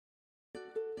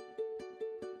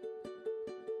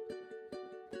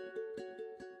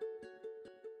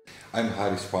I'm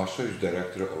Pašović,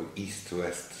 Director of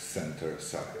East-West Center,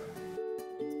 Sarajevo.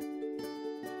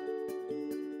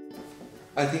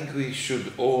 I think we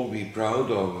should all be proud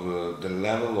of the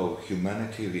level of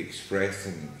humanity we express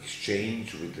in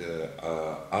exchange with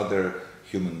other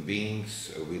human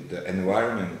beings, with the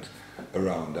environment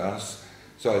around us.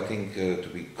 So I think to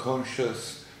be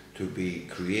conscious, to be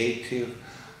creative,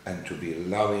 and to be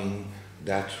loving,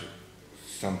 that's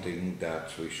something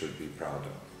that we should be proud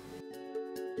of.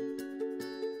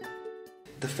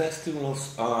 The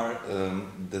festivals are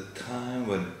the time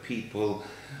when people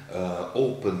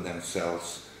open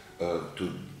themselves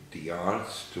to the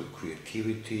arts, to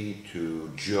creativity,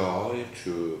 to joy,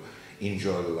 to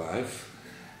enjoy life,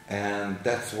 and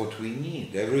that's what we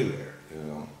need everywhere,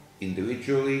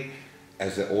 individually,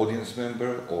 as an audience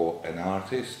member or an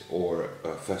artist or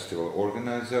a festival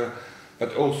organizer,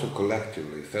 but also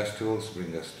collectively. Festivals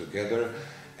bring us together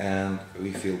and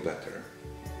we feel better.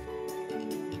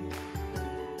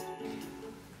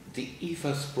 The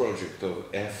EFFE project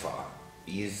of EFFE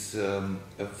is a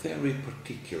very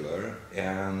particular,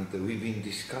 and we've been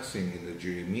discussing in the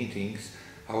jury meetings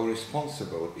how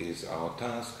responsible is our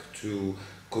task to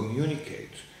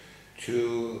communicate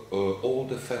to all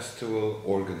the festival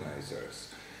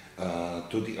organizers,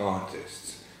 to the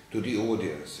artists, to the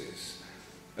audiences.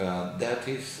 That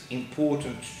is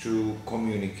important to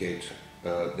communicate,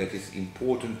 that is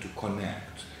important to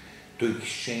connect, to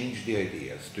exchange the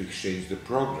ideas, to exchange the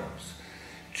programs,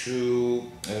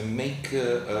 to make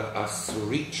us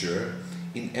richer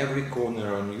in every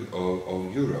corner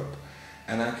of Europe.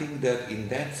 And I think that in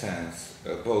that sense,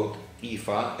 both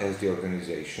EFFE as the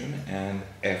organization and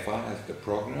EFFE as the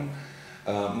program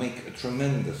make a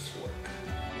tremendous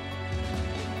work.